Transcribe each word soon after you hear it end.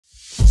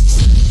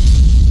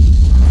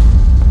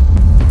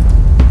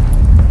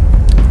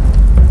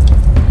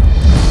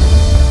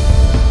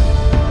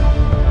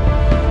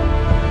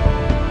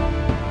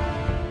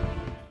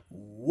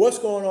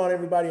on,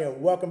 everybody, and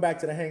welcome back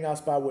to the Hangout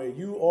Spot where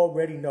you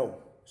already know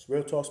it's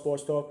Real Talk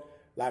Sports Talk,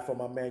 live from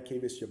my man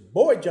cave. It's your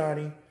boy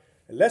Johnny,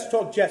 and let's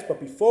talk Jets. But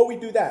before we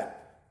do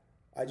that,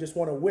 I just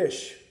want to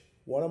wish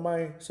one of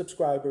my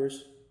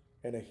subscribers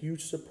and a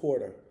huge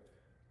supporter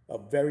a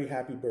very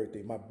happy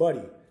birthday. My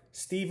buddy,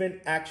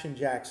 Steven Action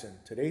Jackson.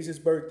 Today's his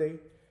birthday.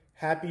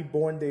 Happy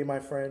born day,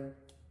 my friend.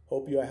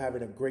 Hope you are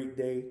having a great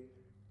day.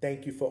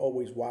 Thank you for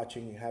always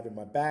watching and having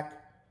my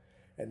back.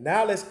 And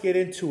now let's get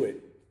into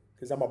it,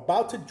 because I'm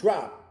about to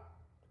drop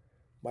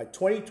my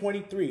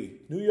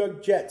 2023 New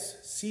York Jets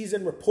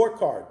season report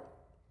card,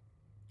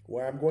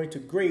 where I'm going to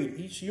grade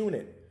each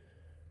unit.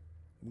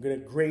 I'm going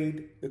to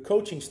grade the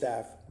coaching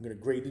staff. I'm going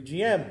to grade the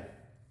GM.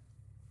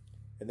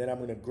 And then I'm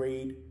going to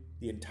grade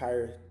the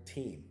entire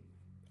team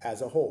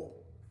as a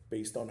whole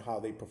based on how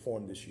they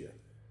performed this year.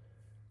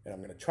 And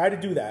I'm going to try to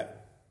do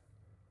that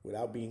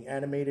without being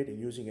animated and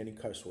using any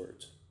curse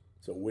words.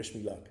 So wish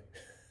me luck,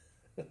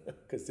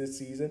 because this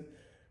season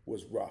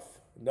was rough.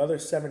 Another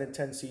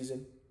 7-10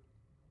 season,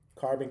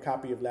 carbon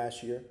copy of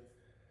last year.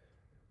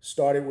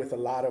 Started with a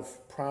lot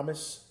of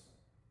promise.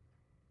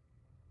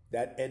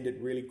 That ended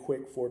really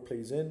quick, 4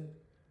 plays in.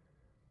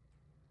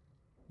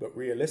 But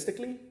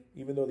realistically,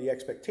 even though the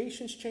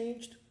expectations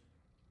changed,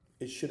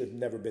 it should have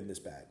never been this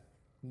bad.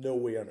 No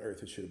way on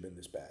earth it should have been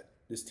this bad.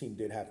 This team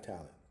did have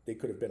talent. They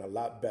could have been a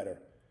lot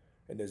better.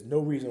 And there's no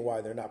reason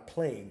why they're not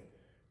playing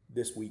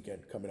this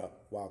weekend coming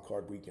up, wild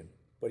card weekend.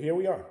 But here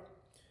we are.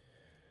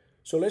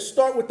 So let's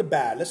start with the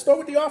bad. Let's start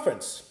with the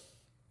offense.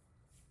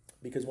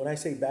 Because when I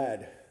say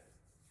bad,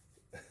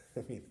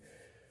 I mean,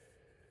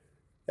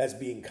 that's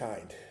being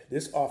kind.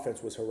 This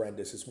offense was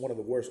horrendous. It's one of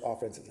the worst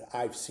offenses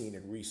I've seen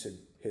in recent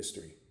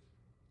history.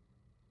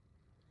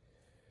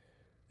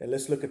 And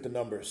let's look at the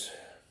numbers.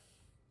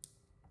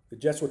 The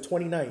Jets were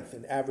 29th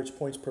in average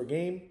points per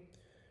game.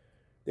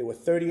 They were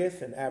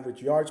 30th in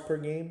average yards per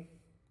game.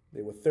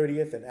 They were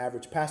 30th in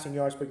average passing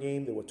yards per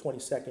game. They were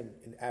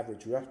 22nd in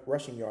average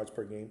rushing yards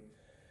per game.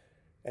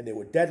 And they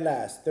were dead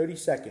last,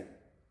 32nd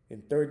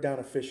in third down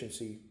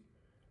efficiency,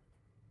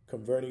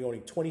 converting only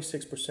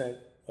 26%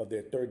 of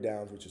their third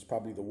downs, which is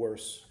probably the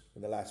worst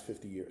in the last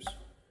 50 years.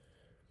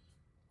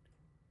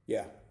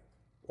 Yeah,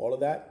 all of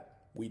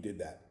that, we did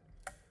that.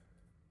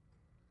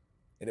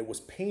 And it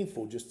was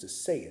painful just to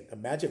say it.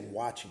 Imagine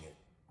watching it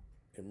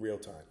in real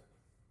time.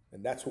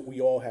 And that's what we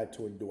all had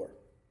to endure.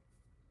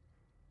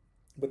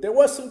 But there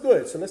was some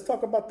good, so let's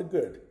talk about the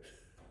good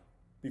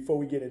before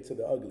we get into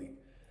the ugly.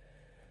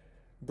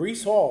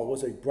 Breece Hall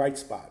was a bright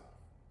spot.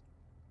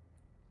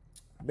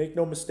 Make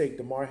no mistake,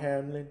 Damar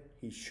Hamlin,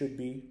 he should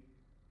be,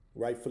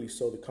 rightfully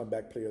so, the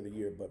comeback player of the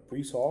year. But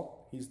Breece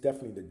Hall, he's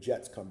definitely the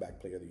Jets'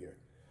 comeback player of the year.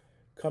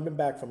 Coming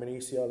back from an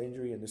ACL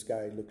injury, and this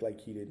guy looked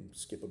like he didn't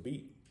skip a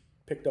beat.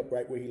 Picked up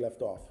right where he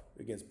left off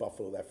against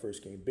Buffalo that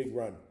first game. Big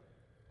run.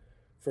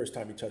 First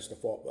time he touched the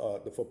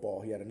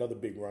football. He had another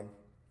big run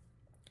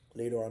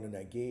later on in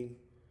that game.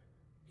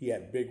 He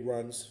had big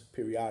runs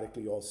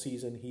periodically all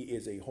season. He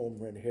is a home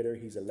run hitter.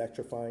 He's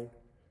electrifying.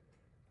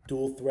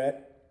 Dual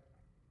threat.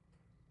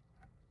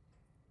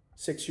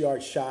 6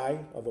 yards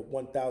shy of a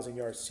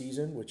 1,000-yard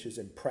season, which is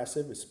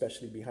impressive,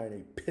 especially behind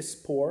a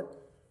piss-poor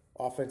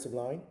offensive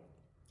line.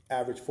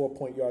 Average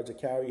 4 yards a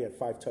carry. He had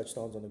 5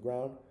 touchdowns on the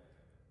ground.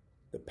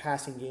 The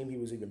passing game, he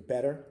was even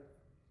better.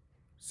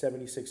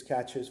 76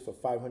 catches for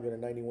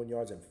 591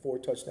 yards and 4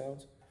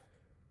 touchdowns.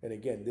 And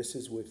again, this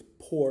is with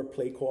poor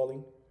play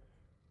calling.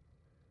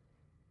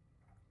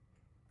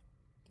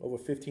 Over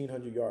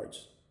 1,500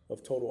 yards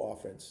of total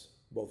offense,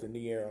 both in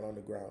the air and on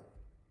the ground.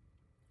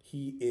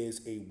 He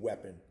is a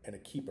weapon and a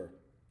keeper.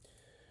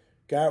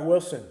 Garrett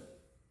Wilson,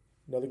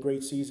 another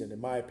great season,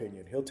 in my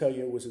opinion. He'll tell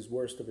you it was his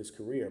worst of his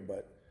career,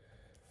 but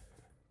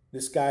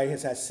this guy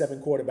has had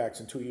 7 quarterbacks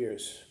in 2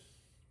 years.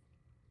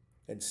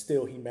 And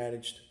still, he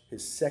managed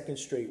his second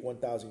straight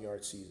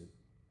 1,000-yard season.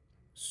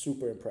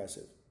 Super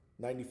impressive.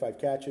 95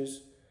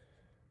 catches,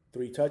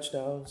 3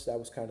 touchdowns. That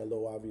was kind of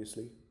low,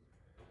 obviously.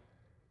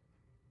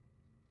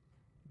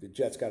 The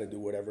Jets got to do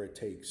whatever it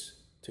takes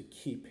to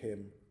keep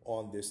him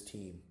on this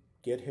team.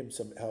 Get him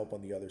some help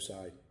on the other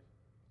side.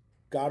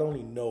 God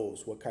only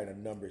knows what kind of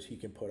numbers he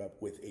can put up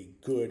with a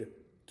good,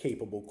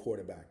 capable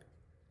quarterback.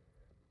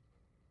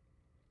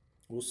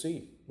 We'll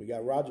see. We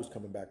got Rodgers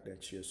coming back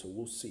next year, so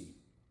we'll see.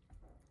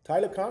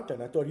 Tyler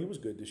Compton, I thought he was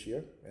good this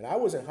year. And I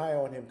wasn't high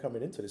on him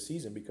coming into the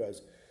season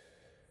because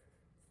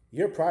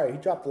year prior, he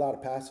dropped a lot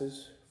of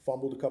passes,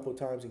 fumbled a couple of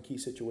times in key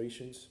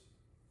situations.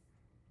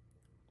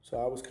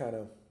 So I was kind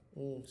of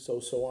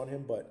so-so on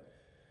him, but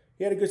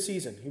he had a good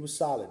season. He was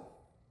solid.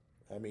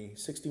 I mean,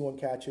 61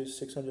 catches,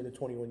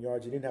 621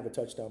 yards. He didn't have a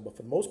touchdown, but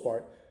for the most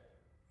part,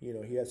 you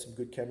know, he had some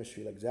good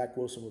chemistry. Like Zach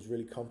Wilson was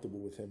really comfortable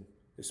with him,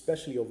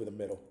 especially over the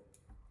middle.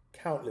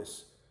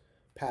 Countless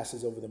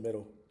passes over the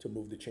middle to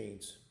move the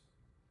chains.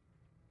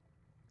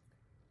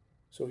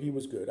 So he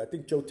was good. I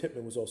think Joe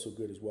Tippmann was also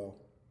good as well,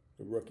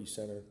 the rookie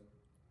center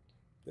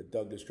that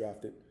Douglas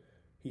drafted.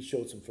 He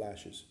showed some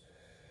flashes.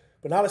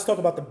 But now let's talk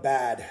about the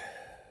bad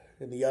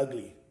and the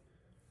ugly.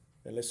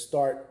 And let's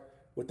start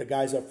with the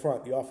guys up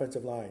front, the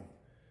offensive line.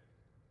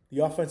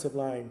 the offensive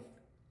line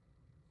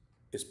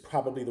is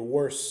probably the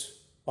worst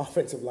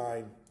offensive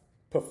line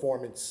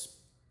performance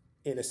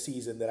in a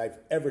season that I've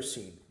ever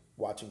seen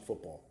watching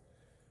football.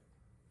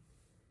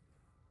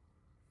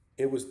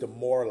 It was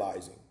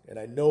demoralizing. And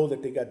I know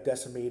that they got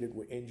decimated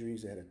with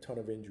injuries. They had a ton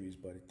of injuries,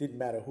 but it didn't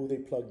matter who they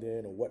plugged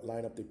in or what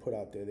lineup they put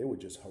out there. They were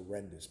just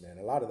horrendous, man.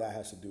 A lot of that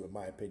has to do, in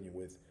my opinion,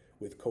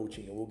 with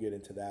coaching, and we'll get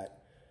into that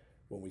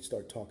when we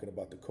start talking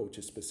about the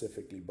coaches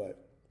specifically.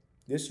 But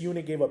this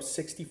unit gave up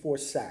 64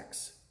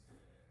 sacks.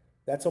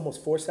 That's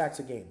almost 4 sacks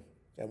a game.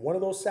 And one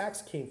of those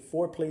sacks came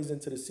 4 plays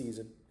into the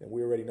season, and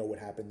we already know what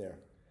happened there.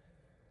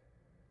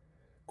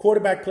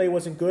 Quarterback play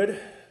wasn't good.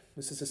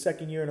 This is the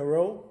second year in a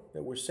row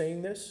that we're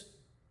saying this.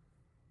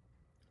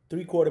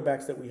 3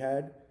 quarterbacks that we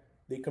had,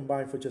 they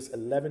combined for just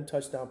 11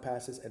 touchdown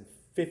passes and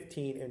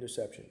 15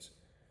 interceptions.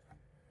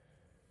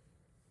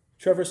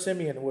 Trevor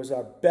Siemian was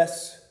our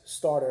best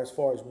starter as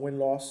far as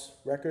win-loss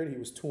record. He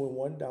was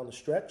 2-1 down the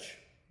stretch.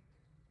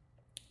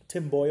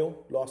 Tim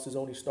Boyle lost his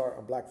only start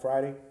on Black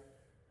Friday.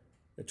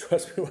 And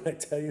trust me when I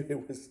tell you,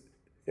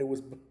 it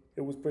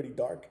was pretty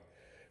dark,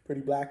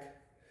 pretty black.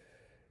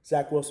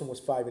 Zach Wilson was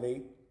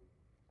 5-8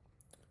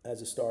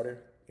 as a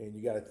starter. And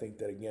you got to think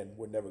that, again,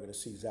 we're never going to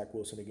see Zach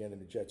Wilson again in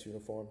the Jets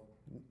uniform,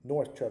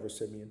 nor Trevor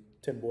Siemian.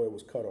 Tim Boyle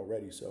was cut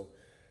already. So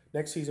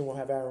next season we'll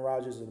have Aaron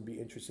Rodgers, and it'll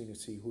be interesting to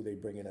see who they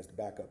bring in as the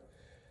backup.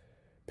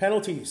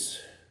 Penalties.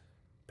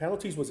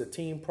 Penalties was a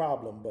team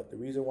problem, but the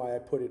reason why I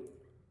put it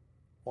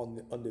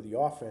under the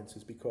offense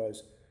is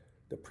because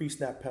the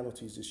pre-snap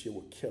penalties this year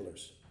were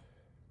killers.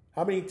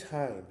 How many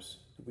times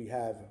did we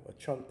have a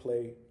chunk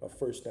play, a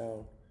first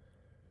down,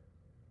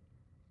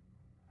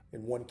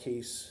 in one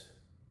case,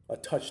 a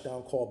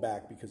touchdown call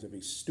back because of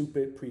a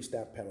stupid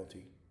pre-snap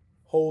penalty?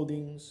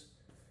 Holdings,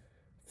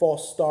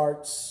 false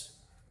starts,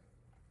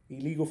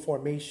 illegal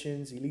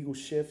formations, illegal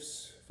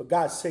shifts. For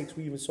God's sakes,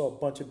 we even saw a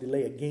bunch of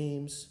delay of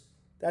games.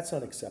 That's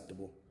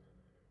unacceptable.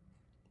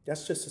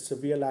 That's just a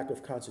severe lack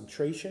of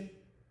concentration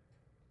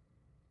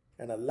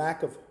and a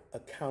lack of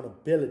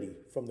accountability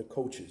from the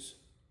coaches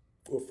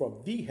or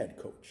from the head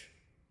coach,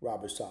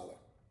 Robert Saleh.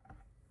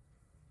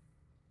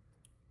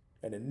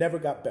 And it never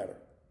got better.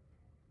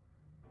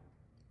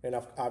 And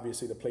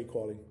obviously the play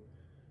calling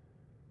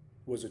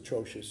was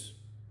atrocious.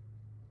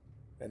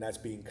 And that's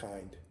being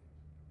kind.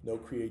 No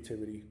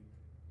creativity,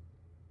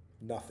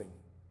 nothing.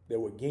 There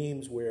were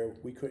games where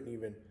we couldn't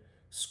even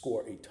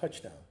score a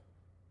touchdown.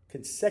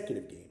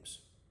 Consecutive games.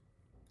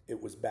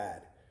 It was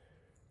bad.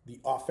 The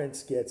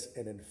offense gets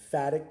an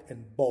emphatic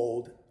and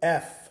bold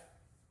F.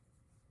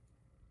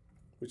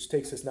 Which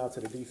takes us now to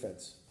the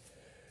defense.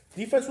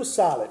 Defense was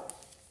solid.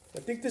 I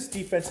think this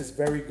defense is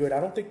very good. I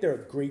don't think they're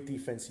a great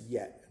defense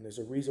yet. And there's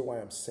a reason why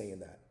I'm saying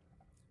that.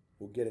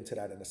 We'll get into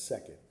that in a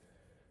second.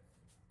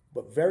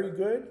 But very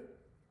good,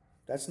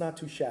 that's not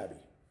too shabby.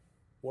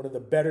 One of the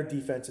better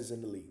defenses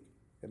in the league,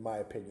 in my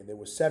opinion. They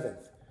were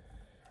 7th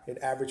in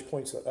average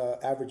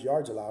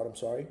yards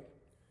allowed,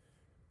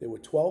 They were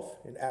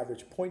 12th in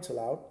average points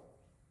allowed.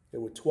 They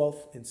were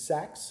 12th in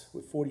sacks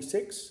with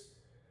 46.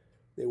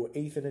 They were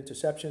 8th in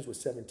interceptions with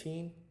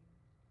 17.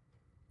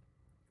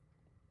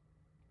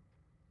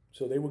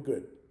 So they were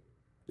good.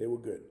 They were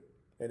good.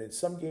 And in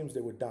some games,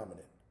 they were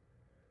dominant.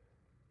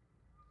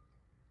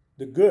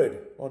 The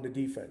good on the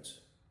defense,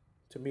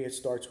 to me, it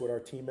starts with our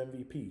team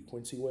MVP,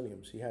 Quincy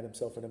Williams. He had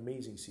himself an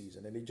amazing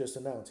season, and he just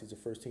announced he's a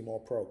first-team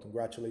All-Pro.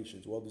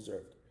 Congratulations.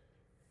 Well-deserved.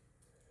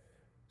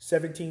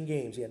 17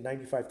 games. He had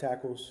 95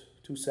 tackles,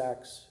 2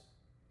 sacks,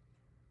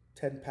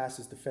 10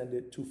 passes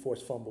defended, 2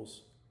 forced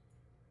fumbles.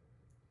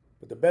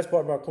 But the best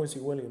part about Quincy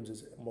Williams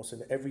is almost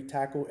in every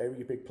tackle,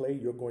 every big play,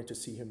 you're going to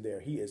see him there.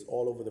 He is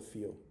all over the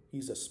field.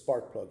 He's a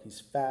spark plug. He's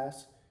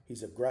fast.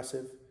 He's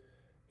aggressive.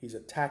 He's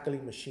a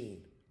tackling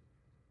machine.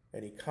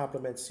 And he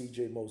complements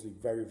C.J. Mosley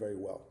very, very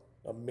well.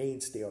 A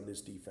mainstay on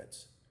this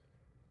defense.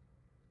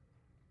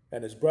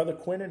 And his brother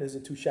Quinnen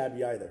isn't too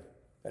shabby either.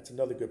 That's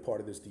another good part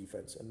of this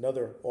defense.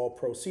 Another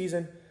all-pro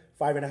season,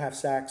 5.5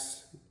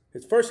 sacks.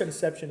 His first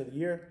interception of the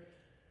year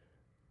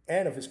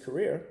and of his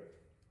career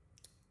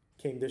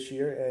came this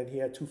year, and he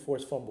had 2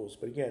 forced fumbles.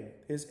 But again,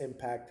 his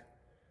impact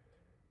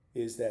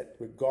is that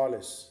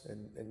regardless,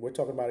 and we're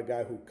talking about a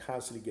guy who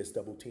constantly gets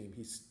double-teamed,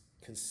 he's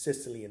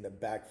consistently in the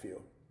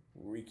backfield,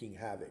 wreaking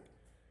havoc.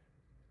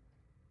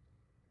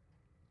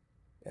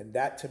 And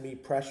that, to me,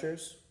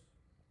 pressures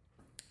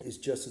is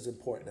just as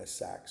important as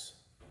sacks.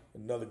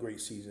 Another great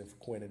season for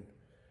Quinnen.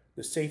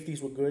 The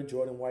safeties were good.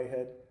 Jordan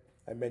Whitehead,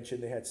 I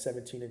mentioned they had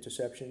 17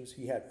 interceptions.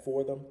 He had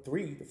 4 of them,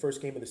 3 the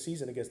first game of the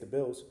season against the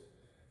Bills.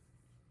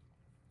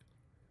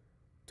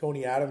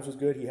 Tony Adams was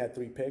good. He had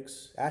 3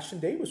 picks. Ashton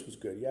Davis was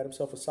good. He had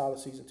himself a solid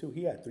season, too.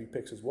 He had 3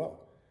 picks as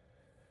well.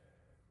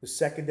 The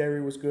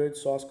secondary was good.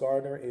 Sauce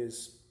Gardner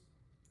is,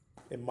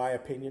 in my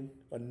opinion,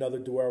 another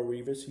Darrelle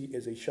Revis. He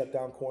is a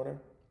shutdown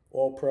corner.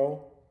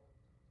 All-Pro,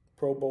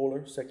 Pro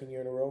Bowler, 2nd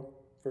year in a row,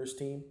 first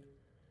team.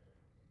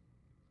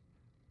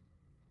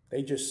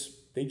 They just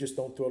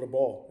don't throw the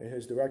ball in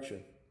his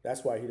direction.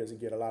 That's why he doesn't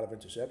get a lot of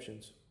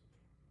interceptions.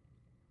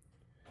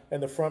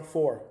 And the front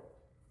 4,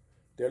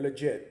 they're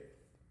legit.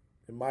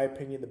 in my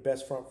opinion, the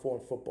best front four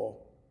in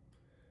football.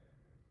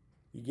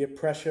 You get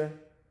pressure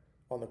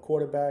on the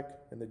quarterback,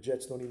 and the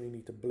Jets don't even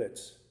need to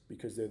blitz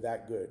because they're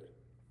that good.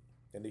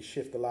 And they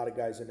shift a lot of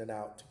guys in and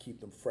out to keep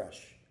them fresh.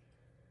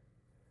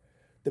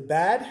 The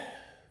bad,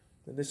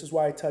 and this is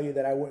why I tell you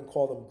that I wouldn't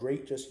call them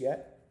great just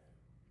yet.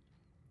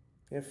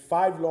 They have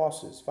 5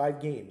 losses,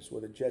 5 games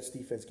where the Jets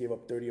defense gave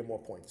up 30 or more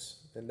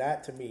points. And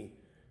that, to me,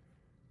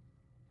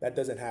 that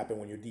doesn't happen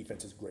when your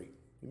defense is great.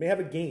 You may have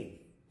a game,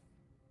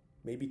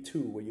 maybe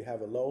 2, where you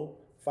have a low.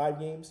 5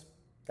 games,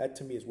 that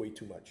to me is way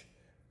too much.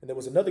 And there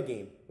was another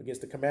game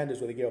against the Commanders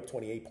where they gave up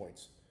 28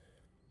 points.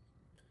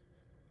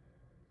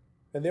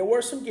 And there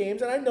were some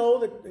games, and I know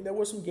that there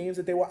were some games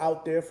that they were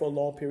out there for a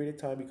long period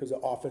of time because the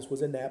offense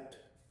was inept,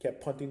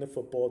 kept punting the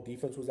football,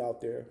 defense was out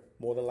there,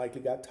 more than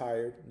likely got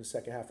tired in the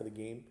second half of the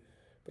game.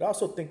 But I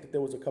also think that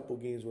there was a couple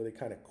of games where they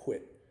kind of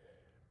quit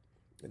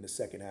in the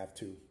second half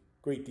too.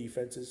 Great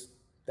defenses,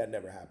 that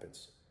never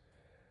happens.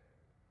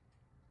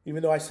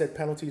 Even though I said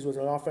penalties was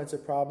an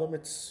offensive problem,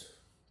 it's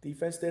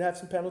defense did have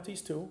some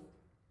penalties too.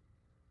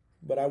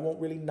 But I won't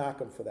really knock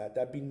them for that.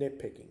 That'd be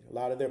nitpicking. A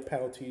lot of their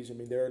penalties, I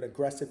mean, they're an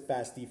aggressive,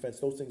 fast defense.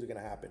 Those things are going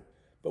to happen.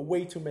 But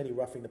way too many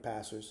roughing the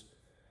passers.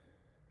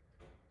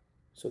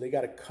 So they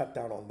got to cut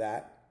down on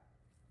that.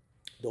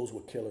 Those were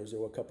killers. There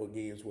were a couple of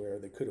games where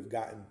they could have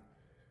gotten,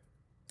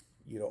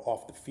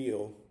 off the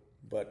field,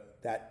 but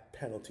that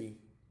penalty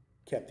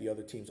kept the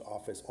other team's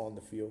offense on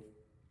the field.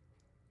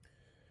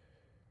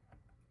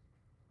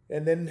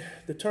 And then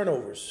the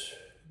turnovers.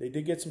 They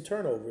did get some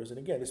turnovers. And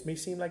again, this may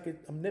seem like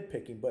I'm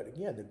nitpicking, but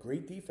again, the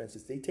great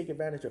defenses, they take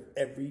advantage of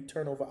every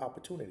turnover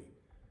opportunity.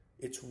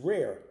 It's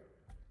rare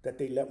that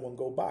they let one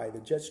go by. The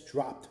Jets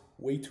dropped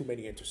way too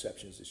many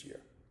interceptions this year.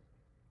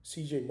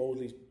 C.J.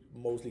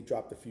 Mosley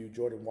dropped a few.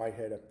 Jordan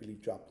Whitehead, I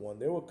believe, dropped one.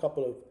 There were a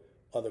couple of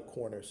other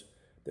corners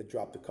that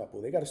dropped a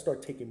couple. They got to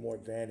start taking more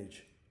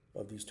advantage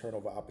of these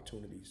turnover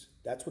opportunities.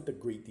 That's what the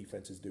great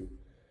defenses do.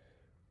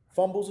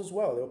 Fumbles as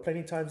well. There were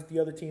plenty of times that the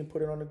other team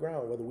put it on the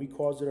ground, whether we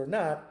caused it or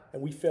not,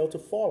 and we failed to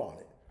fall on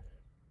it.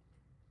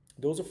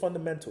 Those are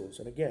fundamentals.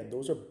 And again,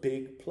 those are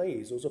big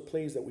plays. Those are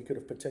plays that we could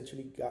have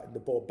potentially gotten the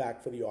ball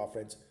back for the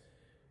offense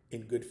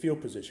in good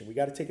field position. We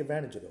got to take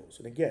advantage of those.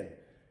 And again,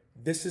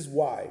 this is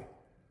why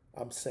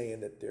I'm saying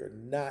that they're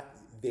not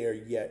there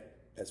yet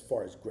as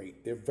far as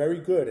great. They're very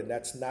good, and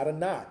that's not a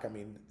knock. I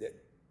mean,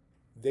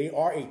 they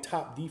are a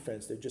top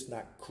defense. They're just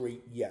not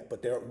great yet,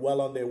 but they're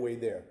well on their way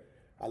there.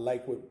 I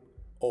like what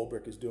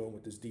Ulbrich is doing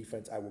with this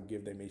defense. I will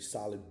give them a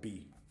solid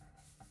B.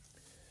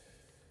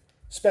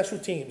 Special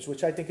teams,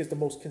 which I think is the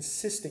most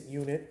consistent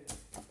unit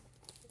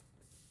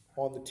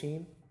on the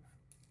team,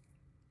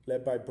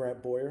 led by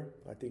Brant Boyer.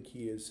 I think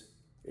he is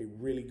a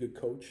really good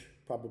coach,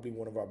 probably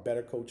one of our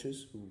better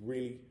coaches who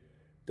really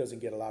doesn't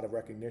get a lot of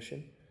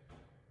recognition.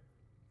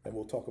 And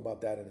we'll talk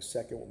about that in a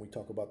second when we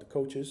talk about the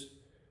coaches.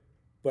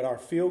 But our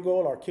field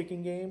goal, our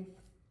kicking game,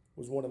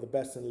 was one of the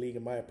best in the league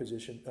in my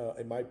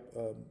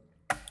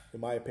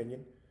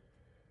opinion.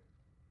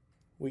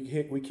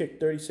 We kicked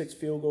 36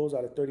 field goals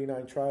out of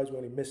 39 tries. We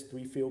only missed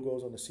 3 field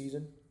goals on the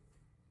season.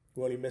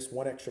 We only missed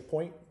 1 extra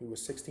point. We were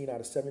 16 out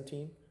of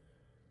 17.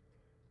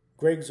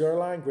 Greg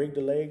Zuerlein, Greg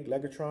DeLay,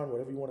 Legatron,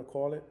 whatever you want to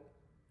call it,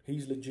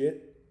 he's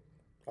legit.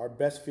 Our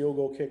best field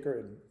goal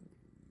kicker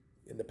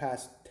in the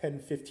past 10,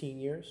 15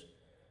 years.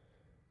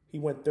 He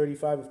went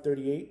 35 of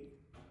 38,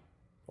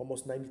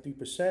 almost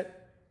 93%.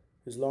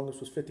 His longest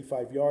was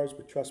 55 yards,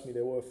 but trust me,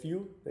 there were a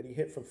few that he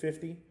hit from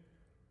 50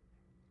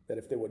 that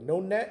if there were no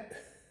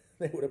net,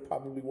 they would have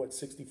probably went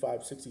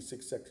 65,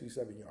 66,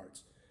 67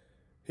 yards.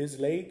 His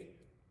leg,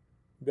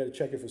 you better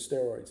check it for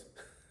steroids.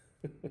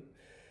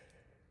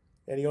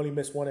 And he only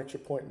missed 1 extra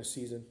point in the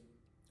season.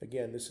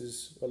 Again, this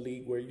is a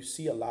league where you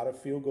see a lot of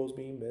field goals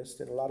being missed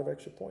and a lot of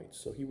extra points.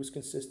 So he was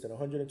consistent,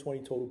 120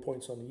 total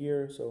points on the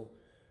year. So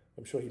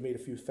I'm sure he made a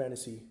few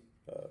fantasy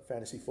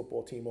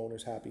football team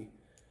owners happy.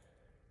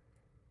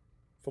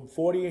 From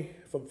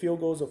field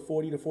goals of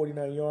 40 to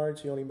 49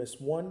 yards, he only missed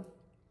 1.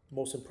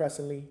 Most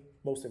impressively,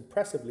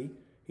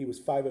 he was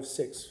 5 of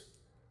 6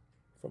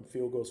 from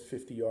field goals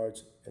 50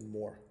 yards and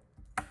more.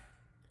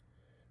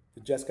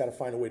 The Jets got to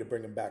find a way to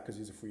bring him back because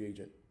he's a free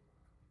agent.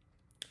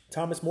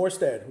 Thomas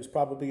Morstead, who's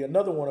probably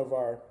another one of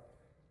our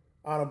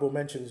honorable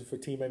mentions for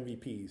team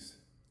MVPs.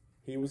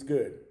 He was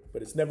good,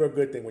 but it's never a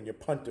good thing when your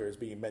punter is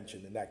being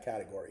mentioned in that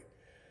category.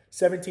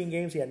 17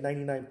 games, he had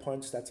 99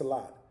 punts. That's a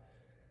lot.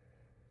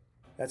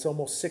 That's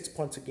almost 6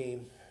 punts a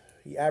game.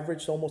 He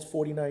averaged almost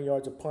 49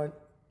 yards a punt.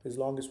 His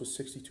longest was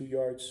 62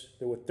 yards.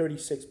 There were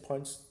 36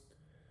 punts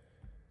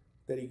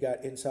that he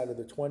got inside of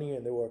the 20,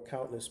 and there were a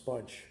countless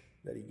bunch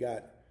that he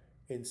got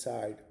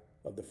inside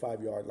of the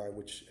 5-yard line,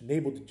 which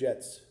enabled the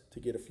Jets to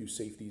get a few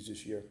safeties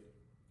this year.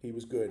 He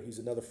was good. He's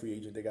another free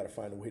agent they got to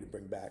find a way to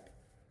bring back.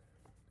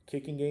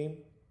 Kicking game,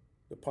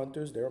 the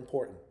punters, they're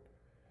important.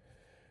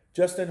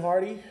 Justin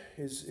Hardy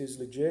is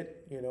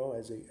legit,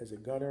 as a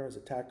gunner, as a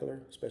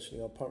tackler,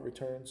 especially on punt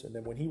returns. And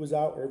then when he was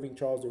out, Irving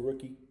Charles, the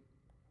rookie,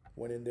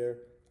 went in there.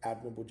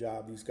 Admirable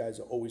job. These guys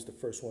are always the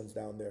first ones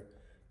down there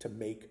to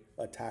make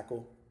a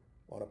tackle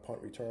on a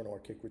punt return or a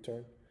kick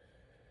return.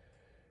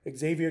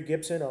 Xavier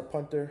Gipson, our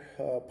punter,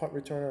 punt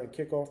returner and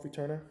kickoff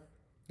returner.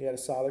 He had a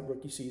solid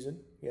rookie season.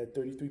 He had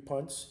 33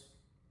 punts,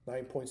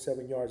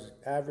 9.7 yards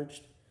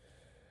averaged.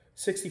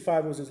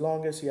 65 was his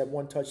longest. He had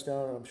one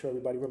touchdown. I'm sure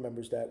everybody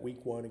remembers that.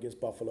 Week 1 against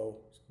Buffalo,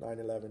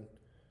 9-11.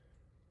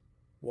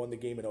 Won the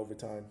game in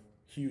overtime.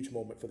 Huge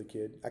moment for the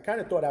kid. I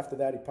kind of thought after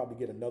that he'd probably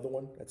get another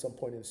one at some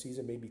point in the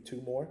season, maybe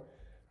 2 more.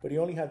 But he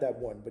only had that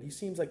one. But he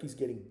seems like he's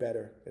getting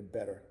better and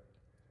better.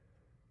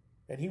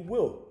 And he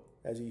will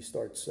as he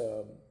starts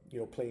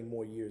playing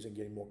more years and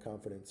getting more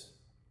confidence.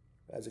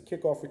 As a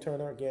kickoff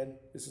returner, again,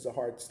 this is a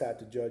hard stat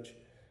to judge.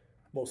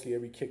 Mostly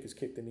every kick is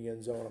kicked in the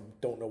end zone. I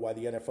don't know why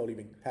the NFL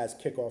even has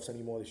kickoffs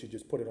anymore. They should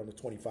just put it on the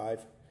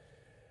 25.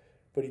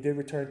 But he did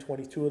return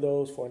 22 of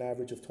those for an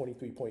average of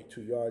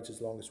 23.2 yards.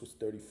 His longest was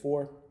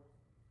 34.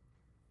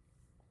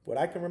 What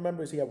I can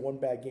remember is he had one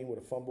bad game with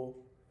a fumble,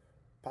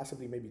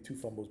 possibly maybe 2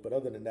 fumbles. But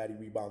other than that, he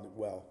rebounded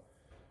well,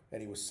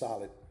 and he was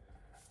solid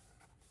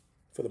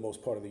for the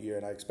most part of the year.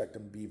 And I expect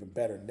him to be even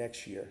better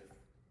next year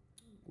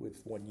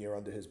with 1 year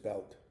under his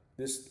belt.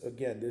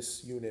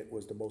 This unit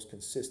was the most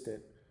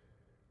consistent,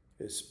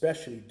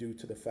 especially due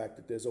to the fact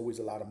that there's always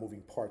a lot of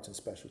moving parts in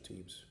special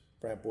teams.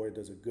 Brant Boyer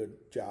does a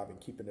good job in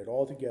keeping it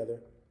all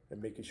together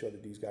and making sure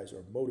that these guys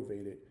are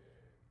motivated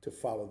to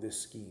follow this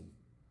scheme.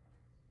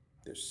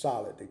 They're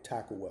solid. They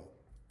tackle well.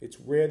 It's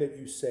rare that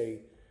you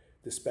say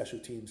the special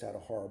teams had a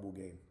horrible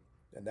game,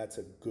 and that's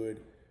a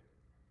good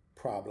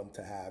problem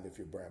to have if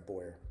you're Brant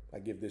Boyer. I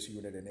give this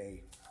unit an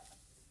A.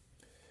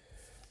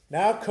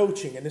 Now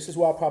coaching, and this is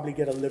where I'll probably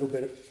get a little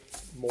bit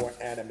more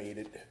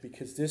animated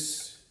because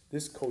this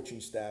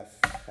coaching staff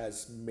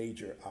has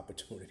major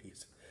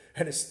opportunities,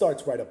 and it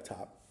starts right up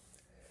top.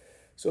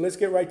 So let's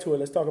get right to it.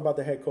 Let's talk about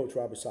the head coach,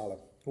 Robert Saleh,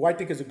 who I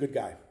think is a good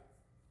guy,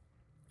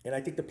 and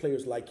I think the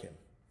players like him.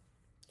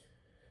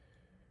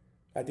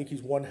 I think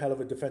he's one hell of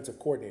a defensive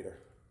coordinator.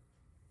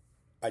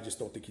 I just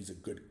don't think he's a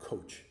good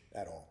coach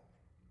at all.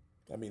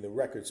 I mean, the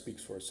record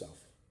speaks for itself.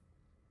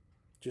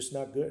 Just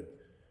not good.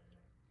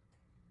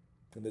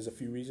 And there's a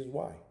few reasons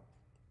why.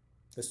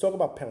 Let's talk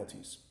about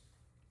penalties.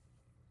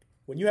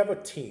 When you have a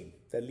team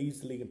that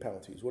leads the league in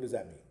penalties, what does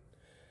that mean?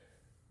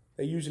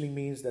 That usually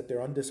means that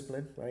they're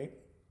undisciplined, right?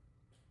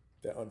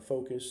 They're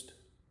unfocused.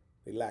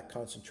 They lack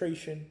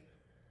concentration.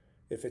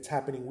 If it's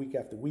happening week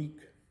after week,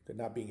 they're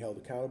not being held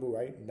accountable,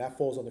 right? And that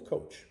falls on the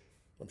coach.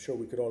 I'm sure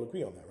we could all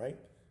agree on that, right?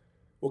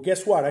 Well,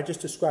 guess what? I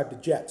just described the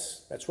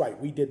Jets. That's right.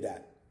 We did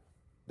that.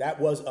 That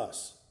was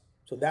us.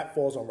 So that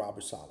falls on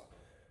Robert Saleh.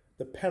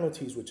 The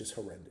penalties were just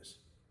horrendous.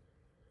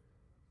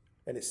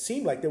 And it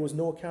seemed like there was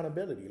no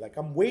accountability. Like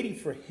I'm waiting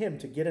for him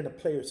to get in a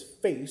player's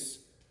face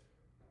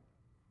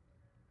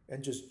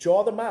and just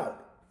jaw them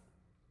out.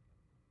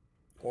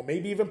 Or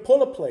maybe even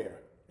pull a player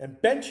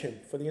and bench him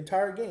for the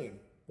entire game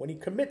when he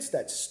commits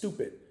that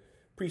stupid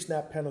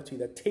pre-snap penalty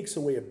that takes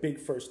away a big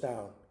first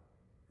down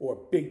or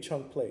a big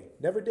chunk play.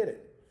 Never did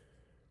it.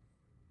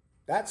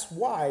 That's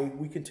why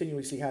we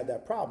continuously had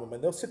that problem.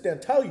 And they'll sit there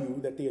and tell you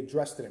that they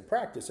addressed it in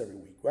practice every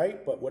week,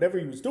 right? But whatever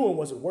he was doing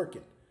wasn't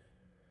working.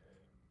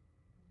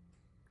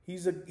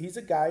 He's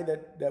a guy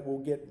that will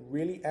get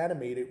really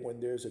animated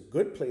when there's a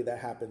good play that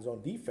happens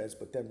on defense,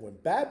 but then when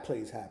bad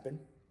plays happen,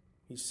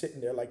 he's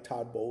sitting there like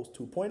Todd Bowles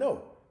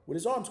 2.0 with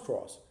his arms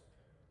crossed.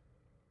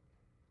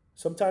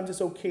 Sometimes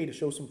it's okay to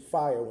show some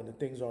fire when the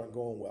things aren't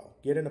going well.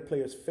 Get in a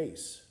player's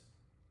face.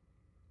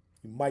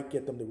 You might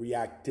get them to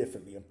react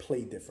differently and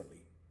play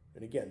differently.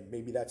 And again,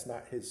 maybe that's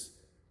not his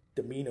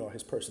demeanor or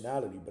his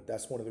personality, but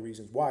that's one of the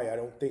reasons why I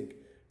don't think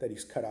that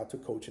he's cut out to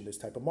coach in this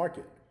type of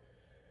market.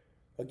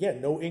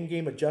 Again, no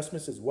in-game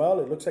adjustments as well.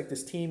 It looks like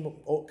this team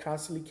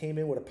constantly came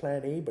in with a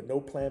plan A, but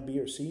no plan B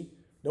or C.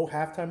 No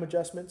halftime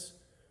adjustments.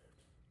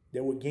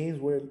 There were games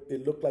where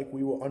it looked like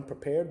we were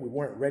unprepared. We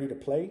weren't ready to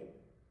play,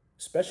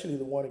 especially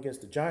the one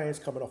against the Giants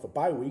coming off a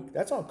bye week.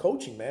 That's on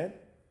coaching, man.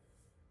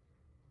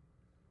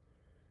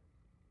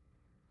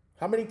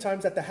 How many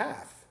times at the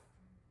half?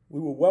 We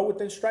were well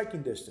within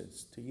striking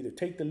distance to either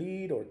take the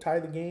lead or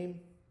tie the game.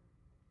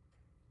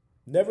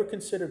 Never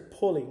considered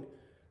pulling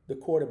the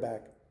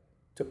quarterback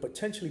to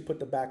potentially put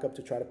the backup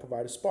to try to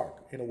provide a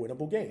spark in a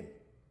winnable game.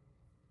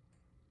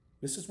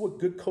 This is what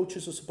good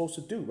coaches are supposed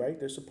to do, right?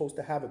 They're supposed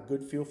to have a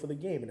good feel for the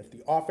game. And if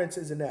the offense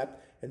is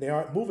inept and they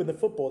aren't moving the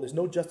football, there's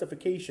no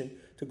justification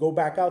to go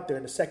back out there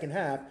in the second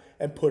half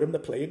and put them to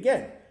play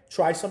again.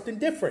 Try something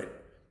different.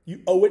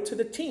 You owe it to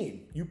the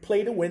team. You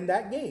play to win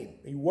that game.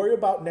 You worry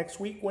about next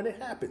week when it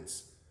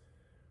happens.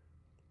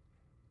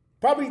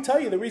 Probably tell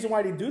you the reason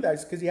why they do that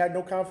is because he had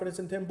no confidence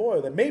in Tim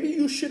Boyle. That maybe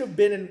you should have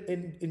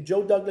been in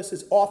Joe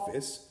Douglas's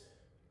office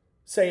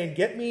saying,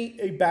 get me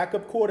a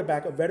backup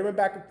quarterback, a veteran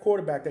backup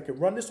quarterback that can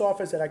run this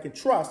offense that I can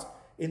trust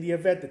in the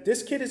event that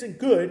this kid isn't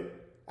good.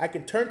 I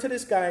can turn to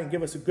this guy and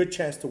give us a good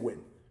chance to win.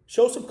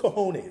 Show some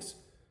cojones.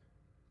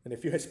 And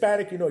if you're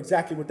Hispanic, you know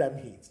exactly what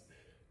that means.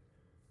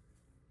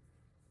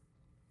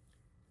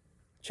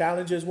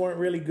 Challenges weren't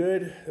really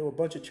good. There were a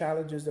bunch of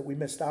challenges that we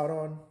missed out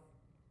on.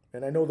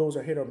 And I know those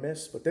are hit or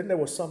miss, but then there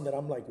was some that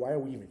I'm like, why are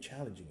we even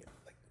challenging it?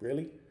 Like,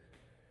 really?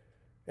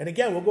 And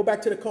again, we'll go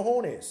back to the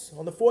cojones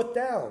on the fourth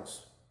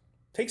downs.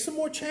 Take some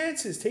more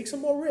chances. Take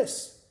some more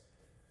risks.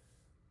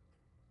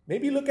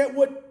 Maybe look at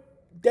what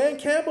Dan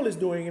Campbell is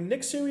doing and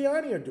Nick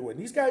Sirianni are doing.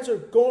 These guys are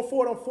going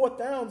for it on 4th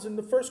downs in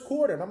the first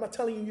quarter. And I'm not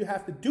telling you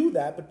have to do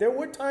that, but there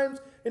were times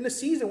in the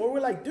season where we're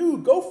like,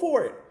 dude, go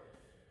for it.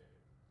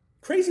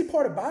 Crazy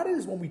part about it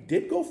is when we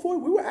did go for it,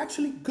 we were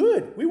actually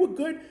good. We were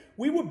good.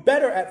 We were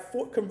better at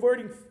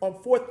converting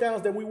on 4th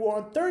downs than we were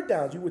on 3rd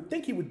downs. You would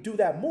think he would do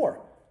that more.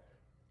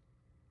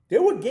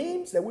 There were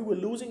games that we were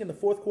losing in the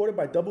 4th quarter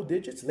by double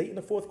digits late in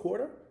the 4th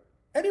quarter,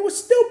 and he was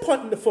still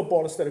punting the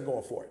football instead of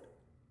going for it.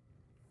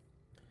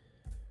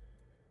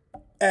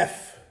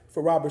 F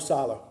for Robert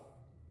Saleh.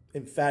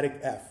 Emphatic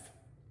F.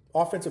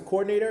 Offensive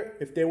coordinator,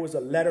 if there was a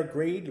letter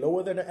grade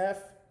lower than an F,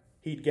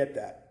 he'd get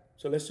that.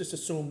 So let's just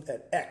assume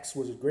that X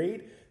was a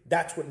grade.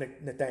 That's what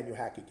Nathaniel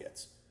Hackett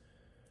gets.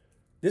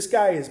 This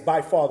guy is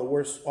by far the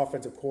worst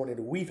offensive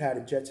coordinator we've had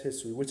in Jets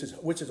history, which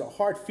is a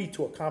hard feat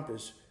to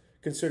accomplish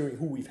considering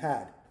who we've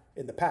had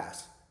in the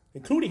past,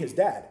 including his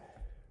dad.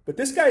 But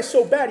this guy is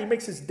so bad, he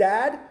makes his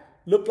dad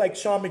look like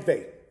Sean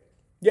McVay.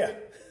 Yeah.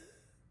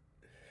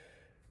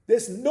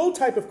 There's no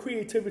type of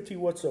creativity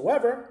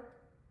whatsoever.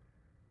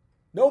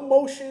 No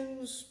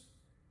motions,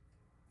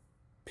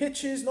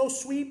 pitches, no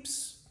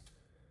sweeps.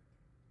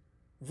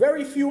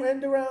 Very few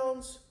end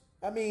arounds.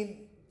 I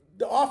mean,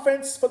 the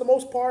offense, for the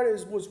most part,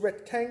 was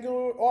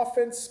rectangular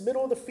offense,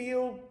 middle of the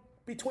field,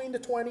 between the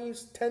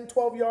 20s, 10,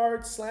 12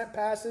 yards, slant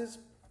passes.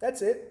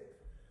 That's it.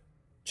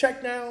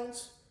 Check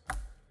downs.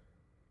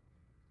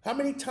 How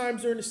many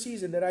times during the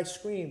season did I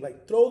scream,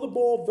 like, throw the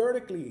ball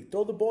vertically,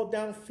 throw the ball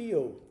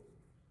downfield?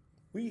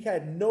 We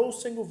had no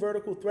single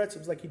vertical threats. It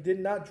was like he did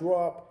not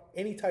draw up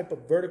any type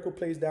of vertical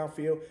plays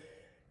downfield.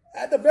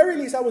 At the very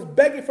least, I was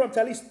begging for him to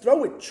at least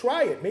throw it,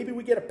 try it. Maybe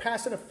we get a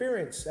pass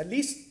interference. At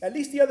least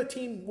the other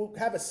team will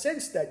have a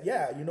sense that,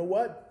 yeah, you know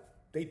what?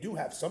 They do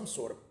have some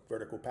sort of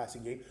vertical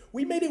passing game.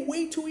 We made it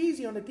way too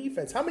easy on the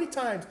defense. How many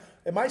times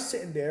am I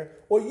sitting there,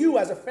 or you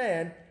as a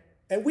fan,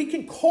 and we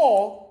can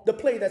call the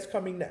play that's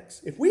coming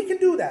next? If we can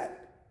do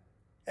that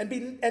and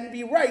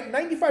be right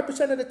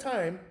 95% of the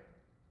time,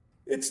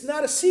 it's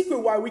not a secret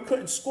why we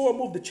couldn't score,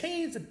 move the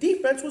chains. The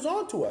defense was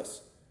on to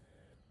us.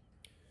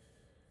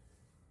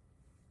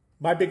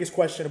 My biggest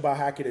question about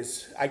Hackett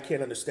is I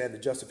can't understand the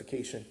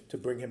justification to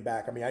bring him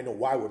back. I mean, I know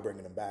why we're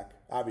bringing him back.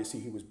 Obviously,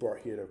 he was brought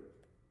here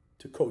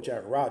to coach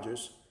Aaron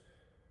Rodgers,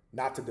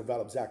 not to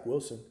develop Zach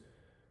Wilson.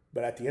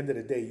 But at the end of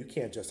the day, you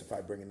can't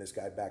justify bringing this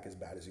guy back as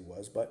bad as he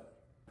was. But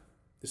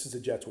this is the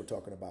Jets we're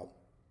talking about.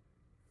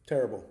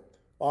 Terrible.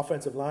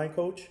 Offensive line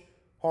coach,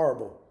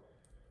 horrible.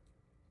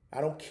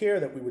 I don't care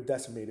that we were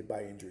decimated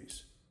by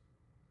injuries.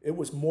 It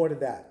was more to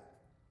that,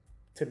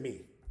 to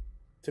me.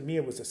 To me,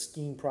 it was a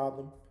scheme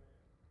problem,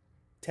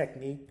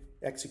 technique,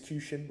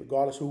 execution,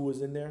 regardless who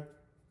was in there.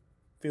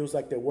 Feels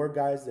like there were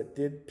guys that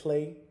did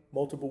play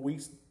multiple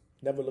weeks,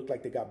 never looked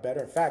like they got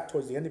better. In fact,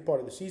 towards the end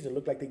part of the season, it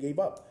looked like they gave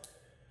up.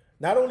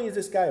 Not only is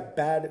this guy a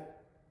bad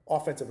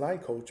offensive line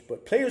coach,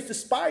 but players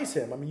despise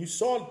him. I mean, you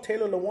saw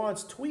Taylor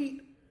Lewan's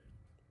tweet.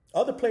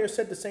 Other players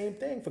said the same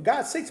thing. For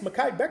God's sakes,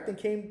 Mekhi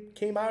Becton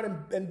came out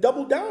and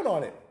doubled down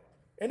on it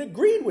and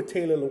agreed with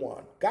Taylor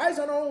Lewan. Guys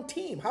on our own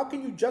team. How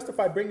can you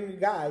justify bringing a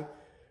guy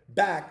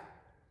back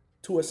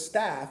to a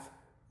staff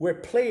where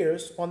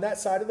players on that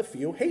side of the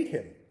field hate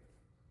him?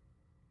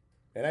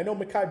 And I know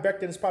Mekhi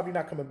Becton is probably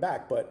not coming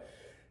back, but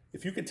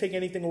if you could take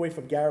anything away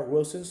from Garrett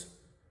Wilson's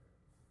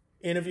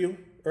interview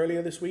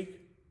earlier this week,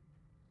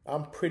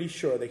 I'm pretty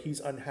sure that he's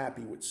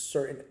unhappy with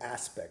certain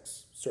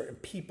aspects, certain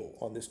people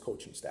on this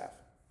coaching staff.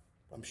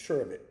 I'm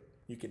sure of it.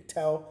 You can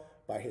tell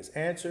by his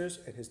answers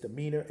and his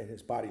demeanor and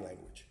his body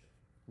language.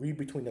 Read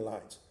between the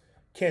lines.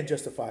 Can't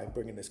justify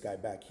bringing this guy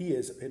back. He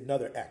is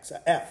another X,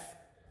 a F.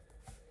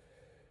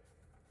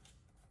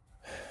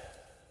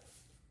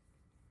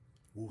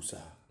 Woosah.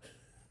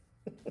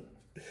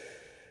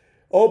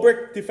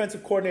 Ulbrich,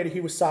 defensive coordinator, he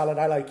was solid.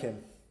 I like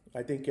him.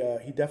 I think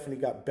he definitely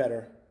got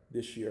better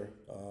this year,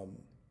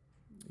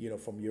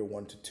 from year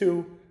 1 to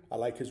 2. I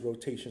like his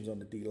rotations on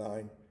the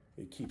D-line.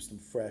 It keeps them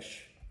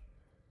fresh.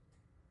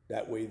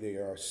 That way they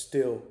are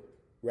still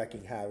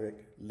wreaking havoc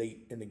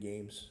late in the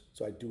games.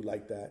 So I do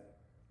like that.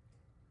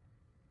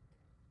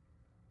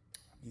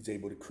 He's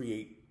able to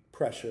create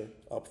pressure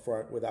up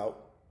front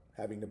without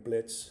having to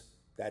blitz.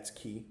 That's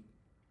key.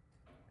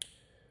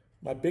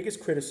 My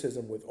biggest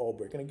criticism with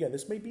Ulbrich, and again,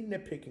 this may be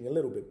nitpicking a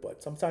little bit,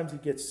 but sometimes he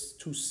gets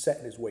too set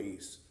in his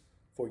ways.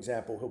 For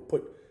example, he'll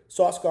put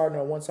Sauce Gardner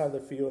on one side of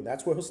the field, and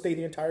that's where he'll stay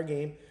the entire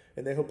game.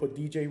 And then he'll put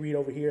DJ Reed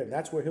over here, and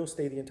that's where he'll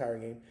stay the entire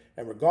game.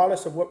 And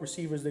regardless of what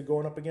receivers they're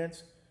going up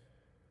against,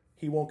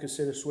 he won't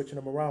consider switching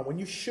them around when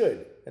you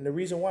should. And the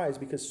reason why is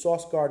because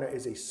Sauce Gardner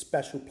is a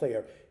special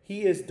player.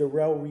 He is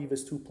Darrelle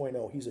Revis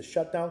 2.0. He's a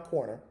shutdown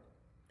corner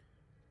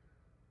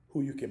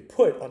who you can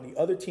put on the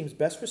other team's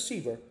best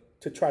receiver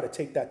to try to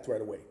take that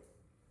threat away.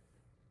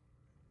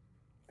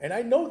 And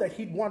I know that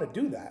he'd want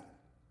to do that.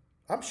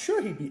 I'm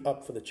sure he'd be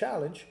up for the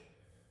challenge.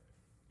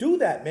 Do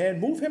that, man.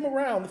 Move him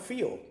around the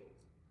field.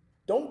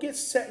 Don't get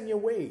set in your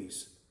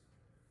ways.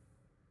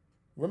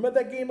 Remember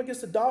that game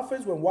against the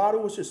Dolphins when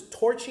Waddle was just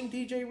torching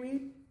DJ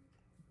Reed?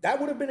 That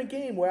would have been a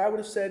game where I would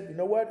have said, you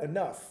know what,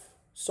 enough.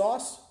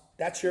 Sauce,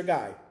 that's your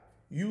guy.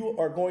 You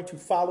are going to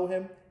follow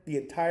him the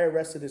entire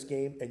rest of this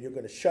game, and you're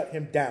going to shut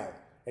him down,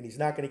 and he's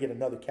not going to get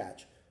another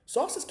catch.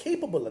 Sauce is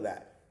capable of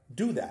that.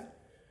 Do that.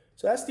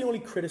 So that's the only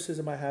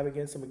criticism I have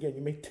against him. Again,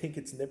 you may think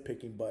it's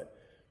nitpicking, but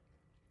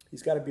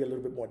he's got to be a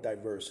little bit more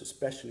diverse,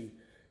 especially,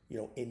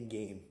 in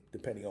game,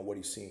 depending on what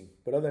he's seeing.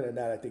 But other than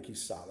that, I think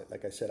he's solid.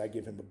 Like I said, I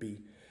give him a B.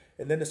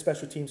 And then the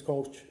special teams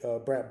coach,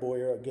 Brant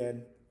Boyer,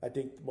 again, I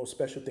think the most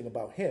special thing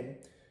about him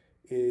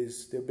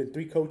is there have been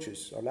three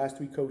coaches, our last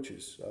three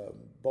coaches,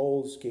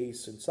 Bowles,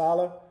 Gase, and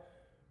Saleh.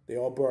 They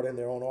all brought in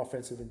their own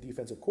offensive and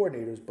defensive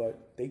coordinators,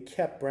 but they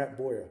kept Brant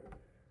Boyer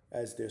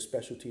as their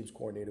special teams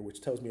coordinator,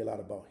 which tells me a lot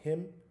about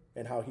him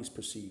and how he's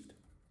perceived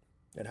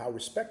and how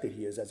respected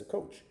he is as a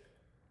coach.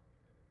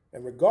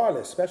 And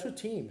regardless, special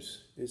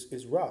teams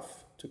is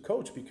rough to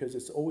coach because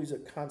it's always a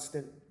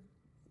constant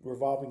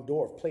revolving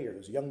door of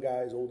players, young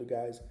guys, older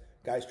guys,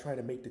 guys trying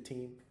to make the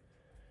team.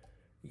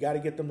 You got to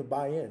get them to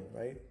buy in,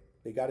 right?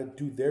 They got to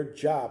do their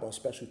job on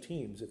special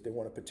teams if they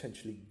want to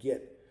potentially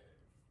get,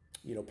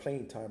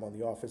 playing time on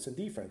the offense and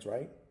defense,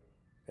 right?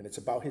 And it's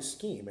about his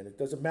scheme, and it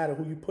doesn't matter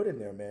who you put in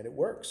there, man. It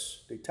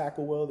works. They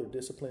tackle well. They're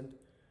disciplined.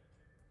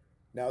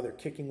 Now they're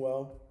kicking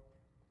well.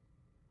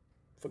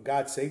 For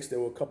God's sakes, there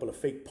were a couple of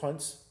fake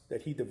punts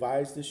that he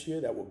devised this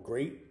year that were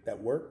great,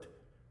 that worked.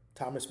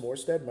 Thomas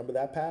Morstead, remember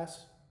that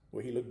pass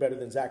where he looked better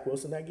than Zach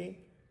Wilson that game?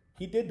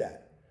 He did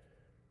that.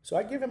 So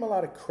I give him a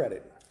lot of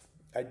credit.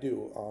 I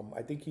do.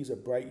 I think he's a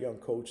bright young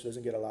coach.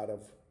 Doesn't get a lot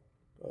of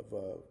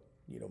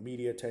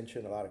media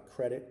attention, a lot of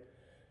credit.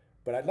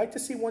 But I'd like to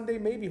see one day,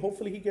 maybe,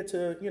 hopefully he gets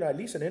at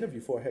least an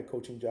interview for a head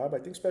coaching job. I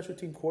think special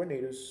team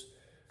coordinators,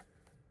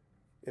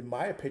 in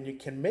my opinion,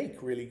 can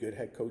make really good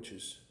head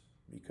coaches.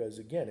 Because,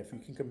 again, if you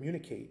can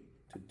communicate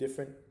to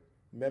different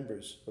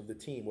members of the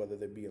team, whether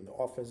they be on the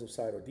offensive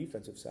side or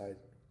defensive side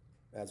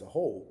as a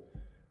whole,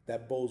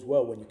 that bodes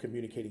well when you're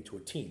communicating to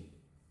a team.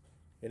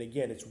 And,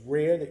 again, it's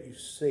rare that you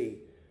say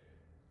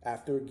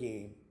after a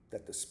game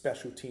that the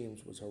special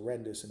teams was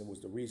horrendous and it was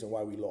the reason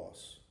why we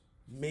lost.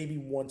 Maybe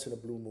once in a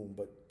blue moon,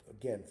 but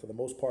again, for the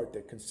most part,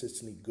 they're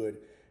consistently good,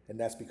 and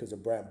that's because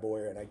of Brant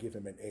Boyer, and I give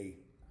him an A.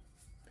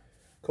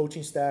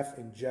 Coaching staff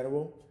in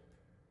general,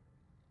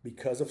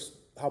 because of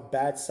how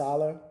bad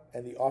Saleh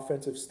and the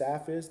offensive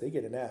staff is, they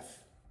get an F.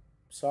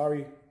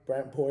 Sorry,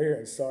 Brant Boyer,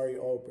 and sorry,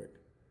 Ulbrich.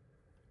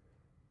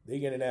 They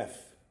get an F.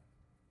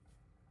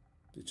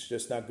 It's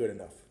just not good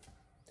enough.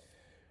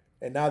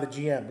 And now the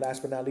GM,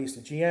 last but not least,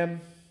 the GM,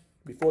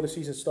 before the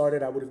season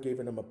started, I would have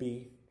given him a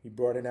B. He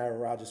brought in Aaron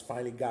Rodgers,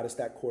 finally got us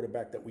that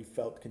quarterback that we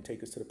felt can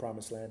take us to the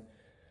promised land.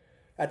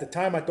 At the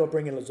time, I thought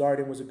bringing Lazard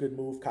in was a good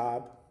move.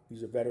 Cobb,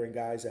 these are veteran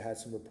guys that had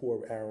some rapport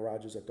with Aaron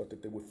Rodgers. I thought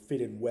that they would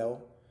fit in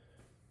well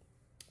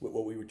with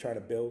what we were trying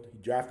to build. He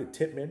drafted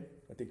Tippmann.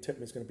 I think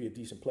Tippmann's going to be a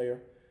decent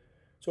player.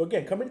 So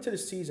again, coming into the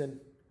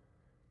season,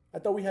 I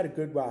thought we had a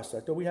good roster.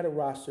 I thought we had a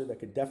roster that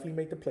could definitely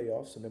make the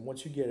playoffs. And then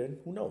once you get in,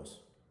 who knows,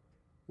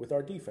 with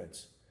our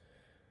defense.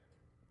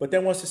 But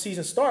then once the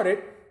season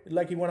started,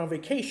 like he went on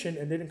vacation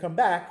and didn't come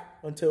back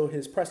until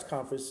his press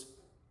conference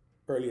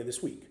earlier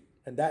this week.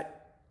 And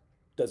that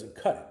doesn't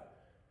cut it.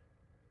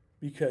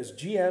 Because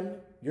GM,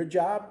 your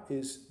job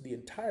is the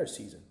entire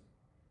season.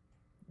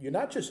 You're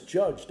not just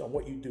judged on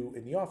what you do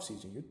in the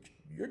offseason.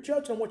 You're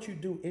judged on what you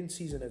do in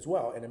season as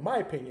well. And in my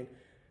opinion,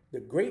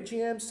 the great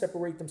GMs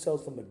separate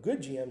themselves from the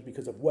good GMs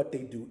because of what they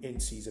do in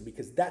season,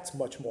 because that's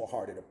much more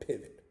harder to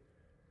pivot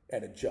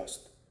and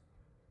adjust.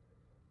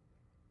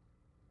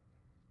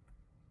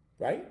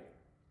 Right?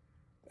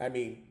 I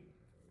mean,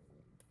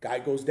 guy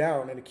goes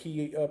down in a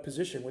key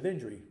position with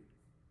injury.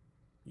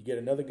 You get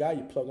another guy,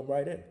 you plug him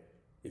right in.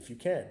 If you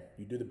can,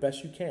 you do the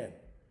best you can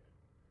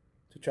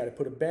to try to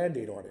put a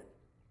Band-Aid on it.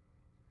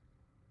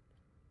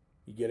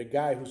 You get a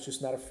guy who's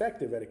just not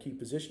effective at a key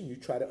position, you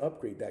try to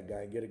upgrade that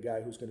guy and get a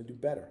guy who's going to do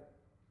better.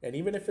 And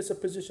even if it's a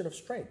position of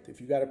strength, if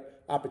you got an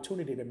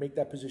opportunity to make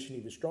that position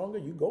even stronger,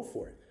 you go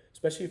for it,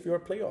 especially if you're a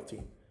playoff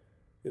team.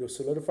 It'll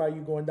solidify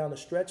you going down the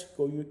stretch,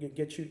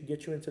 get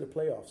you into the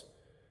playoffs.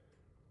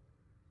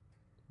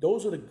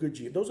 Those are the good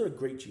GMs. Those are the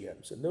great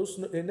GMs. And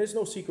there's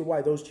no secret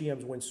why those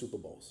GMs win Super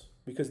Bowls.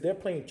 Because they're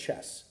playing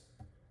chess.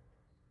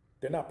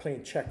 They're not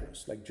playing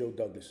checkers like Joe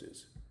Douglas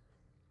is.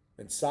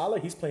 And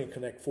Saleh, he's playing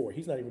Connect Four.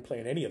 He's not even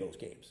playing any of those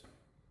games.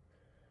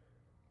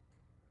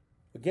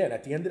 Again,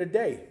 at the end of the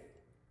day,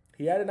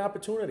 he had an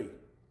opportunity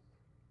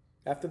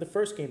after the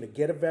first game to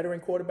get a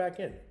veteran quarterback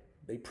in.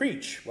 They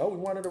preach, well, we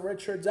wanted a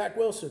redshirt Zach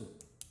Wilson.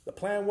 The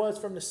plan was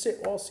from to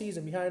sit all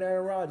season behind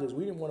Aaron Rodgers.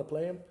 We didn't want to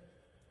play him.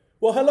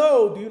 Well,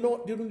 hello,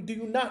 do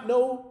you not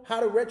know how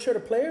to redshirt a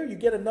player? You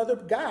get another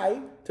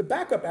guy to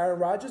back up Aaron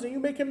Rodgers and you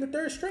make him the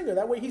third stringer.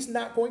 That way he's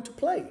not going to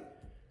play.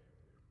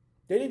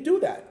 They didn't do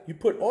that. You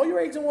put all your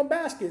eggs in one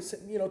basket,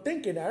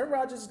 thinking Aaron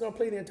Rodgers is going to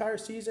play the entire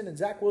season and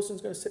Zach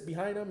Wilson's going to sit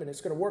behind him and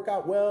it's going to work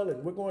out well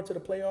and we're going to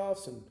the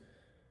playoffs. And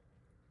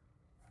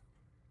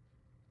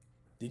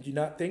did you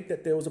not think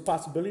that there was a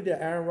possibility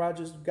that Aaron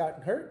Rodgers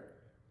got hurt?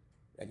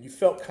 and you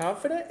felt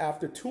confident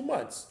after 2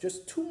 months,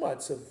 just 2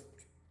 months of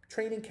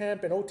training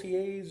camp and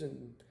OTAs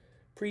and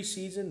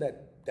preseason,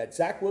 that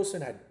Zach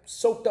Wilson had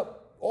soaked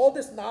up all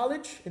this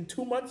knowledge in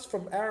 2 months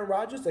from Aaron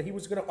Rodgers, that he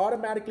was going to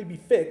automatically be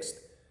fixed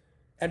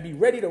and be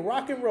ready to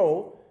rock and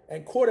roll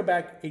and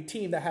quarterback a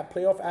team that had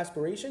playoff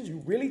aspirations?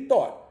 You really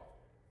thought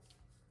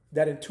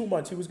that in 2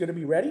 months he was going to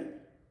be ready?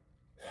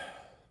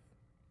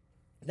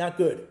 Not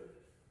good.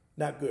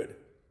 Not good.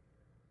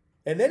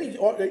 And then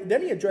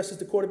he addresses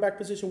the quarterback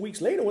position weeks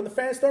later when the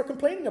fans start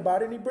complaining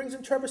about it, and he brings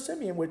in Trevor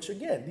Siemian, which,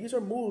 again, these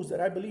are moves that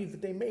I believe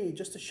that they made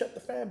just to shut the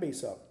fan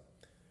base up.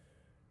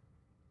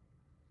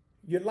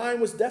 Your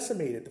line was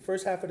decimated the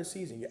first half of the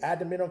season. You add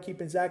them in on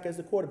keeping Zach as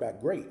the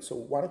quarterback. Great. So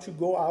why don't you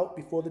go out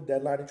before the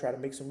deadline and try to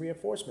make some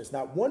reinforcements?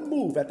 Not one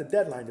move at the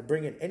deadline to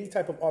bring in any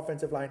type of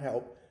offensive line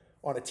help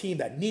on a team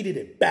that needed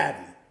it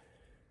badly,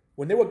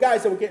 when there were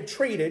guys that were getting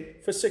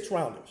traded for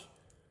 6-rounders.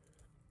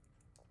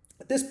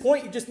 At this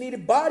point, you just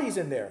needed bodies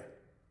in there.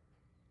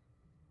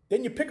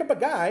 Then you pick up a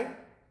guy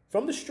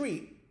from the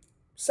street,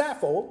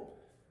 Saffold,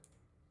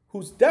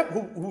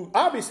 who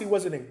obviously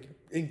wasn't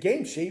in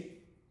game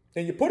shape,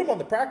 and you put him on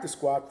the practice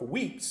squad for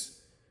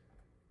weeks.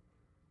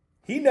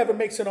 He never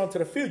makes it onto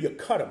the field. You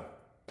cut him.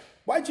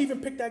 Why'd you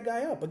even pick that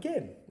guy up?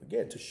 Again,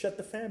 to shut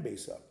the fan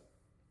base up.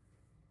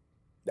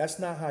 That's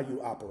not how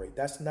you operate.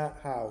 That's not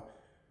how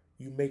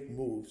you make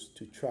moves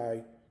to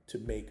try to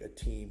make a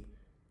team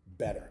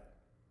better.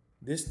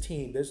 This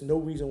team, there's no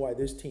reason why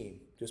this team,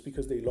 just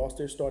because they lost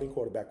their starting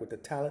quarterback with the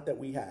talent that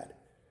we had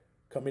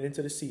coming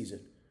into the season,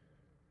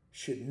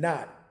 should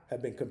not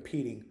have been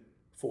competing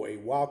for a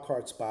wild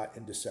card spot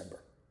in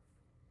December.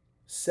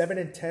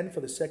 7-10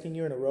 for the second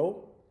year in a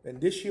row,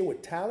 and this year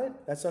with talent,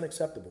 that's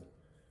unacceptable.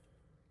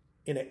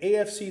 In an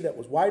AFC that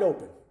was wide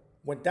open,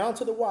 went down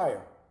to the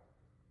wire.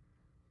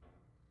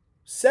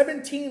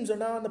 7 teams are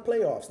now in the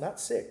playoffs, not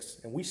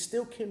 6, and we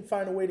still can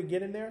find a way to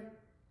get in there.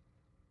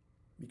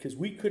 Because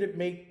we couldn't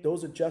make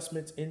those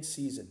adjustments in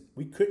season.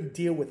 We couldn't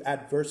deal with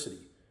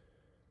adversity.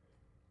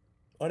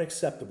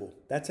 Unacceptable.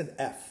 That's an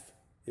F,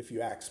 if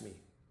you ask me.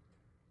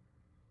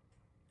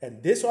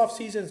 And this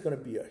offseason is going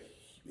to be a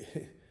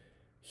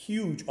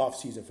huge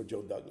offseason for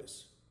Joe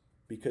Douglas.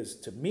 Because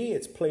to me,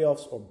 it's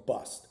playoffs or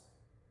bust.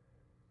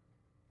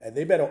 And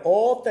they better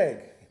all thank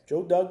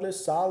Joe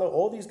Douglas, Saleh,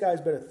 all these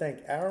guys better thank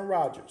Aaron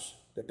Rodgers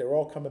that they're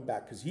all coming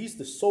back. Because he's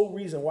the sole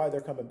reason why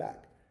they're coming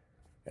back.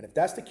 And if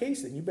that's the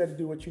case, then you better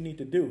do what you need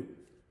to do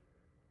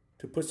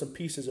to put some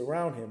pieces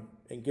around him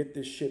and get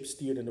this ship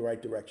steered in the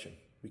right direction.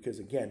 Because,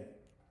 again,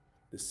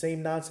 the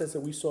same nonsense that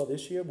we saw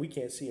this year, we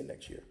can't see it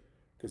next year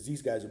because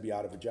these guys will be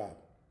out of a job.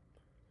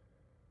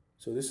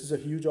 So this is a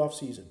huge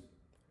offseason.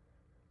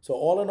 So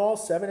all in all,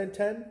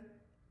 7-10,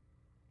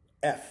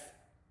 F.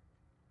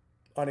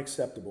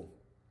 Unacceptable.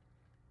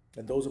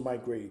 And those are my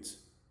grades.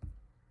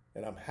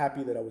 And I'm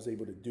happy that I was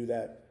able to do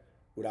that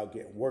without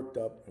getting worked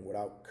up and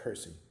without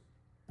cursing.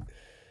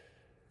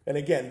 And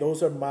again,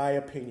 those are my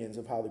opinions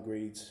of how the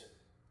grades,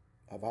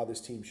 of how this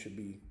team should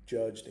be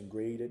judged and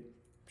graded.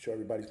 I'm sure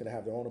everybody's going to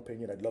have their own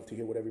opinion. I'd love to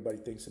hear what everybody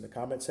thinks in the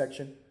comment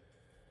section.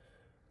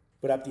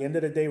 But at the end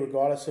of the day,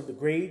 regardless of the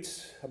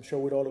grades, I'm sure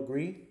we'd all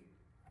agree,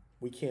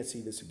 we can't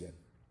see this again.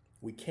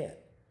 We can't.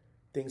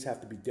 Things have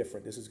to be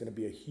different. This is going to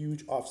be a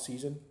huge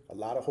offseason, a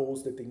lot of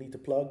holes that they need to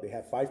plug. They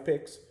have 5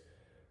 picks.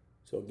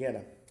 So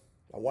again,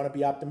 I want to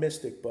be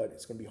optimistic, but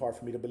it's going to be hard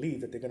for me to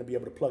believe that they're going to be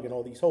able to plug in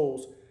all these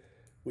holes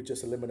with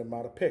just a limited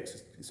amount of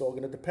picks. It's all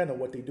going to depend on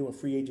what they do in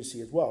free agency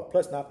as well.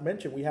 Plus, not to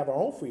mention, we have our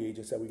own free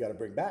agents that we got to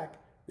bring back.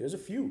 There's a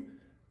few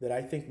that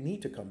I think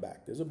need to come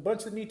back. There's a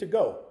bunch that need to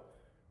go.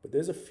 But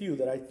there's a few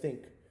that I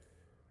think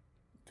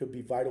could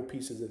be vital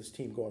pieces of this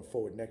team going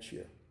forward next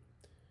year.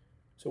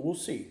 So we'll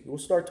see. We'll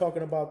start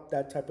talking about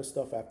that type of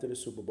stuff after the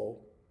Super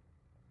Bowl.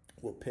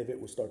 We'll pivot.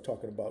 We'll start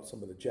talking about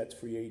some of the Jets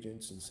free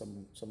agents and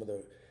some of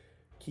the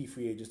key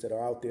free agents that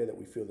are out there that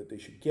we feel that they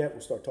should get.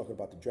 We'll start talking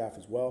about the draft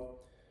as well.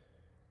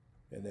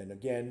 And then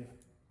again,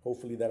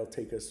 hopefully that'll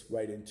take us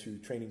right into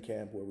training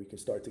camp where we can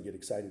start to get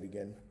excited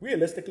again.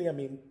 Realistically, I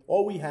mean,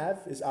 all we have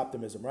is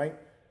optimism, right?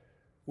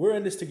 We're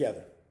in this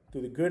together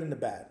through the good and the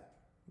bad.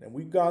 And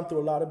we've gone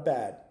through a lot of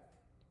bad.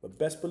 But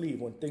best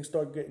believe when things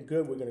start getting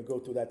good, we're going to go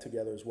through that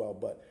together as well.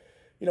 But,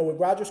 with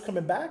Rodgers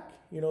coming back,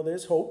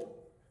 there's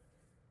hope.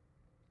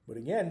 But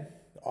again,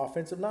 the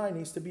offensive line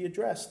needs to be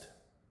addressed.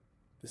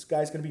 This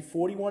guy's going to be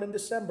 41 in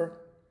December.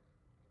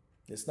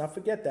 Let's not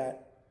forget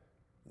that.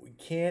 We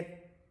can't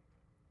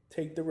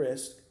take the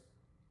risk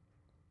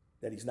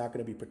that he's not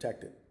going to be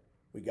protected.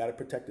 We got to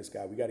protect this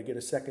guy. We got to get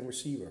a second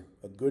receiver,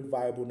 a good,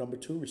 viable number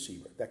 2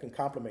 receiver that can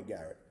complement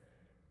Garrett.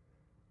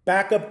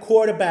 Backup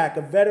quarterback,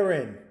 a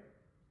veteran.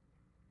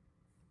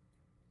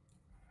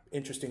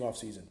 Interesting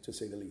offseason, to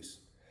say the least.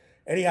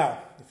 Anyhow,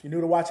 if you're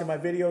new to watching my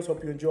videos,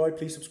 hope you enjoy.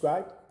 Please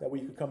subscribe. That way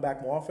you can come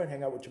back more often,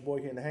 hang out with your boy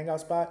here in the hangout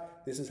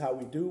spot. This is how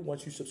we do.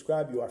 Once you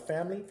subscribe, you are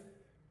family.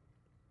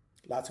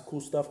 Lots of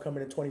cool stuff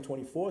coming in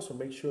 2024, so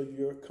make sure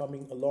you're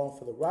coming along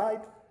for the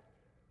ride.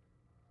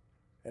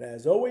 And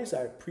as always,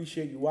 I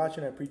appreciate you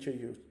watching. I appreciate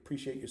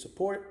your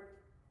support.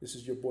 This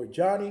is your boy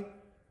Johnny.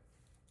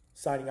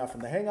 Signing out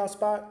from the hangout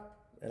spot,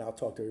 and I'll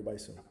talk to everybody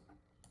soon.